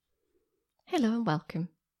Hello and welcome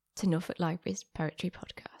to Norfolk Library's Poetry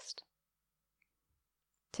Podcast.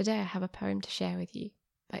 Today I have a poem to share with you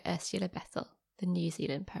by Ursula Bethel, the New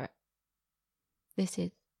Zealand poet. This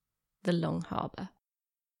is The Long Harbour.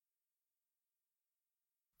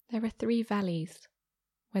 There are 3 valleys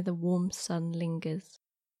where the warm sun lingers,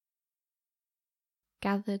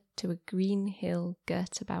 gathered to a green hill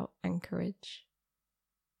girt about anchorage,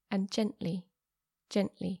 and gently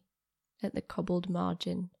at the cobbled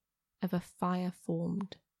margin of a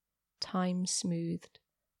fire-formed, time-smoothed,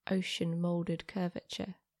 ocean-moulded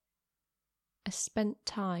curvature, a spent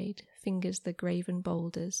tide fingers the graven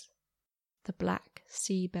boulders, the black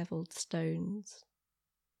sea-bevelled stones.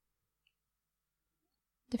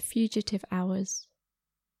 The fugitive hours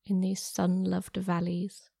in these sun-loved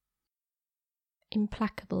valleys,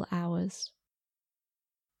 implacable hours,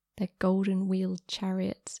 their golden-wheeled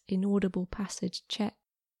chariots inaudible passage check,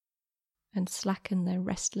 and slacken their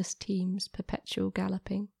restless teams' perpetual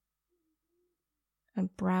galloping,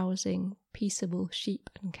 and browsing, peaceable sheep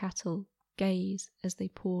and cattle gaze as they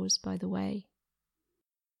pause by the way.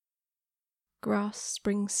 Grass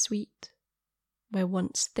springs sweet, where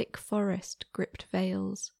once thick forest gripped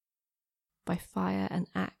vales, by fire and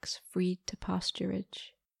axe freed to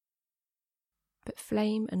pasturage. But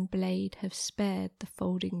flame and blade have spared the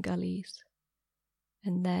folding gullies,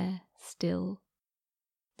 and there still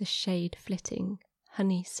the shade-flitting,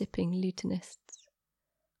 honey-sipping lutanists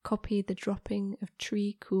copy the dropping of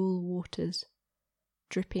tree-cool waters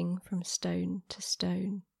dripping from stone to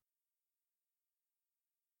stone.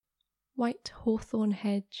 White hawthorn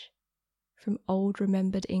hedge from old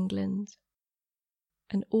remembered England,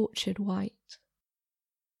 an orchard white,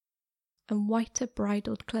 and whiter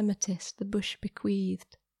bridled clematis the bush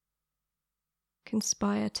bequeathed,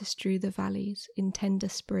 conspire to strew the valleys in tender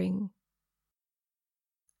spring.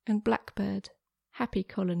 And blackbird, happy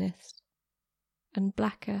colonist, and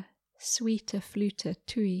blacker, sweeter fluter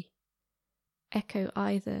tui, echo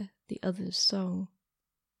either the other's song.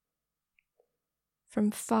 From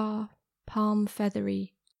far,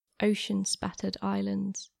 palm-feathery, ocean-spattered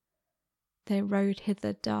islands, there rode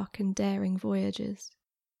hither dark and daring voyagers,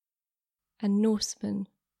 and Norseman,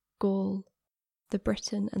 Gaul, the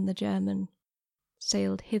Briton and the German,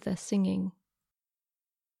 sailed hither singing.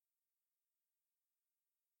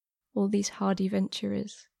 All these hardy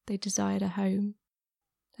venturers, they desired a home,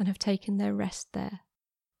 and have taken their rest there,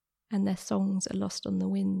 and their songs are lost on the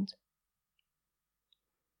wind.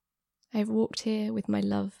 I have walked here with my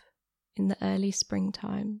love in the early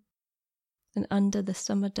springtime, and under the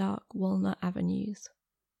summer dark walnut avenues,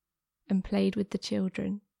 and played with the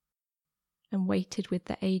children, and waited with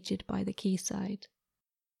the aged by the quayside,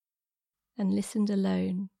 and listened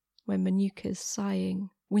alone when Manuka's sighing,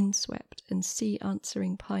 windswept and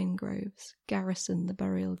sea-answering pine groves garrison the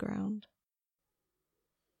burial ground.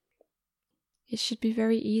 It should be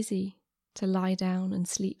very easy to lie down and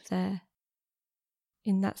sleep there,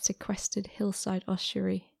 in that sequestered hillside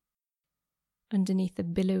ossuary, underneath a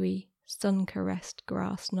billowy, sun-caressed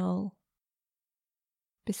grass knoll,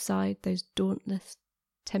 beside those dauntless,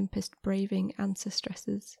 tempest-braving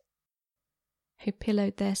ancestresses, who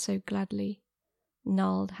pillowed there so gladly,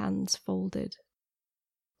 gnarled hands folded,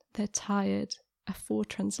 their tired,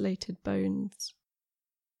 afore-translated bones.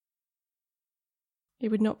 It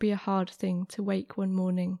would not be a hard thing to wake one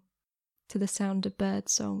morning to the sound of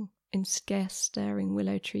bird-song in scarce stirring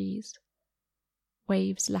willow trees,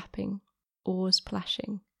 waves lapping, oars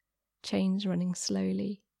plashing, chains running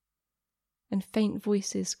slowly, and faint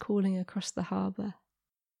voices calling across the harbour.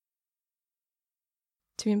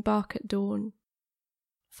 To embark at dawn,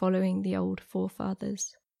 following the old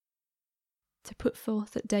forefathers, to put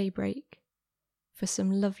forth at daybreak for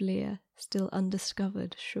some lovelier, still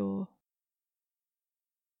undiscovered shore.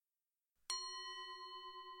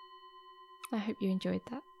 I hope you enjoyed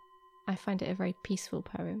that. I find it a very peaceful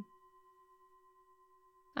poem.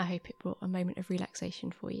 I hope it brought a moment of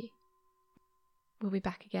relaxation for you. We'll be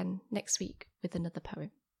back again next week with another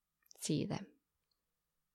poem. See you then.